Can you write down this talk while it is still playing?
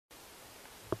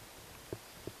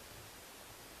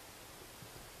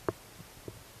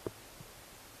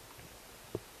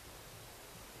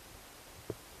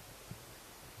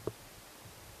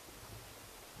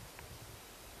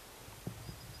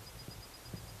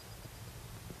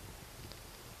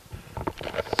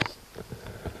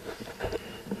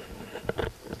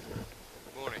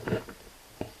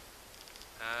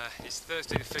It's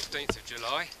Thursday the 15th of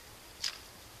July.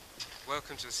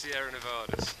 Welcome to the Sierra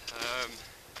Nevadas.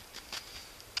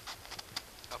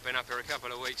 I've been up here a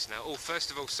couple of weeks now. Oh,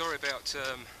 first of all, sorry about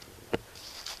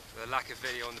the lack of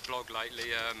video on the blog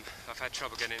lately. I've had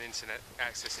trouble getting internet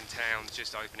access in towns,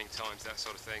 just opening times, that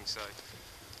sort of thing, so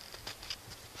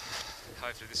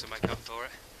hopefully this will make up for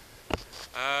it.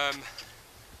 I'm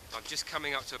just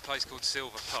coming up to a place called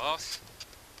Silver Pass,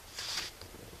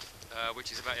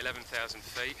 which is about 11,000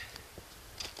 feet.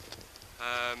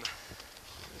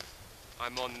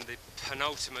 I'm on the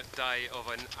penultimate day of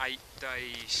an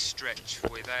 8-day stretch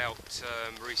without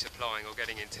resupplying or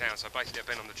getting in town. So basically I've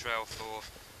been on the trail for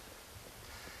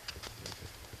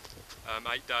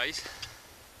 8 days.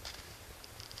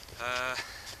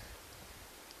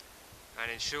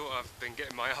 And in short, I've been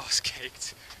getting my arse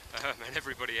kicked, and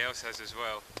everybody else has as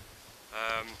well.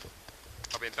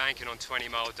 I've been banking on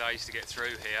 20-mile days to get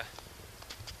through here,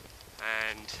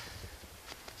 and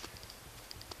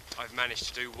I've managed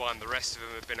to do one. The rest of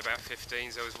them have been about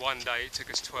 15. There was one day it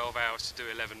took us 12 hours to do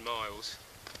 11 miles.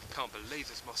 Can't believe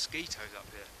there's mosquitoes up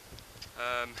here.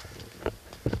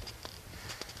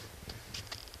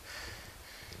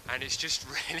 And it's just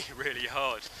really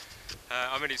hard.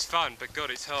 I mean, it's fun, but God,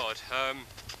 it's hard.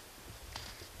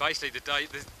 Basically,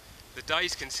 the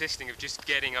day's consisting of just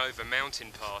getting over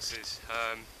mountain passes.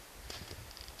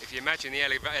 If you imagine the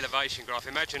elevation graph,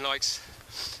 imagine like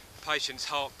patient's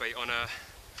heartbeat on a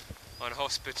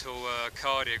hospital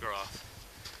cardiograph.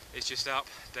 It's just up,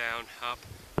 down,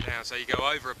 so you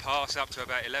go over a pass up to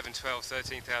about 11, 12,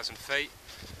 13,000 feet.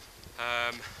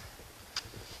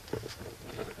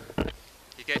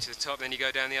 You get to the top, then you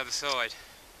go down the other side.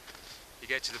 You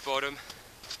get to the bottom,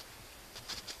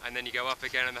 and then you go up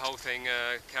again, and the whole thing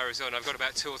carries on. I've got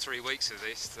about 2 or 3 weeks of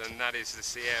this, and that is the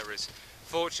Sierras.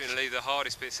 Fortunately, the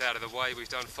hardest bit's out of the way. We've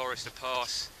done Forester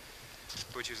Pass,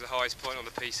 which was the highest point on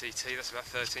the PCT. That's about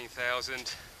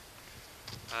 13,000.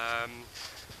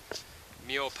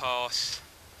 Muir Pass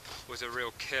was a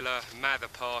real killer. Mather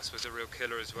Pass was a real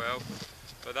killer as well.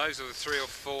 But those are the 3 or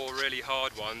 4 really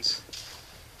hard ones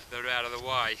that are out of the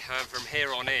way. From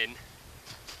here on in,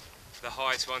 the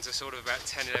highest ones are sort of about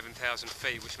 10, 11,000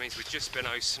 feet, which means we're just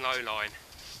below snow line.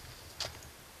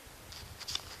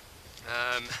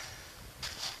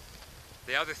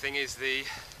 The other thing is the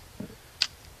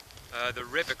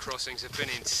river crossings have been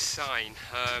insane.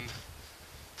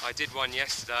 I did one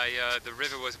yesterday. The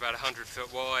river was about 100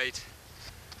 foot wide,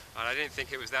 and I didn't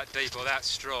think it was that deep or that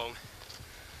strong.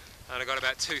 And I got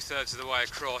about 2/3 of the way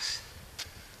across,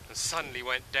 and suddenly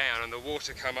went down, and the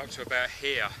water came up to about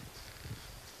here.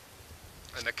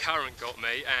 And the current got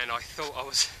me, and I thought I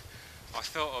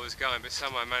was going, but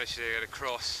somehow I managed to get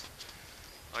across.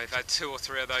 I've had 2 or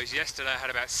 3 of those. Yesterday I had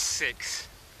about six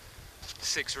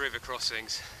river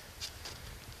crossings.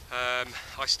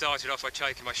 I started off by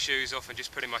taking my shoes off and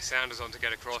just putting my sandals on to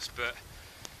get across, but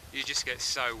you just get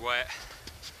so wet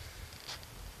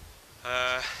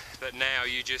that now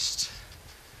you just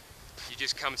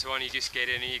come to one, you just get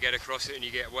in and you get across it and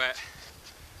you get wet.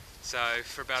 So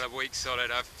for about a week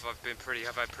solid, I've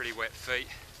had pretty wet feet.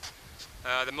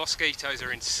 The mosquitoes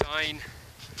are insane.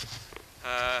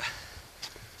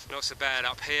 Not so bad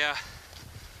up here,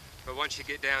 but once you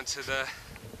get down to the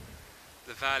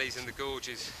valleys and the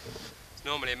gorges, it's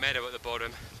normally a meadow at the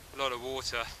bottom, a lot of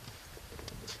water.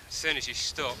 As soon as you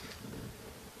stop,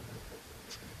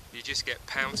 you just get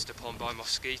pounced upon by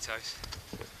mosquitoes.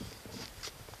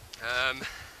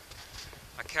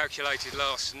 I calculated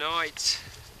last night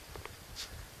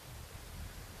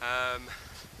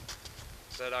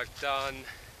that I've done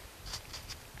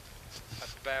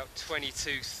about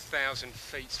 22,000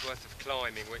 feet worth of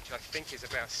climbing, which I think is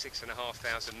about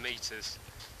 6,500 meters.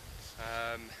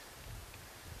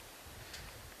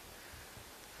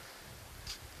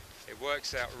 It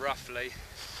works out roughly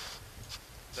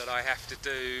that I have to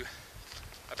do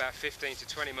about 15 to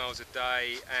 20 miles a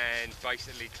day and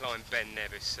basically climb Ben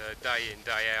Nevis day in,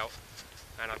 day out,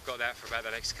 and I've got that for about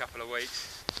the next couple of weeks.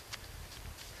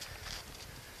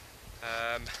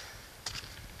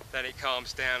 Then it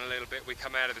calms down a little bit. We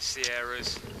come out of the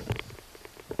Sierras,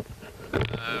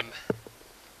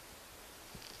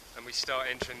 and we start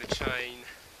entering the chain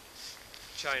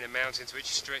of mountains, which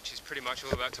stretches pretty much all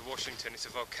the way up to Washington. It's a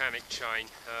volcanic chain.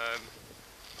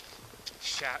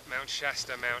 Mount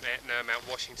Shasta, Mount Etna, Mount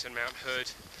Washington, Mount Hood.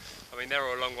 I mean, they're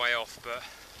all a long way off, but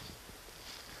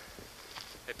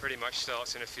it pretty much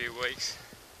starts in a few weeks.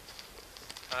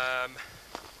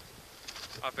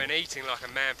 I've been eating like a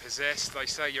man possessed. They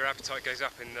say your appetite goes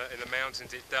up in the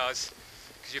mountains. It does,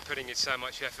 because you're putting in so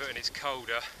much effort and it's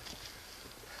colder.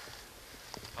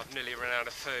 I've nearly run out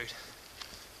of food.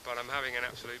 but I'm having an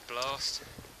absolute blast,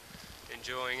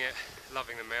 enjoying it,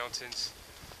 loving the mountains.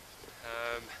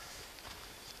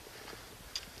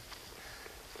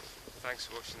 Thanks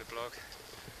for watching the blog.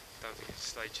 Don't forget to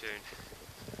stay tuned.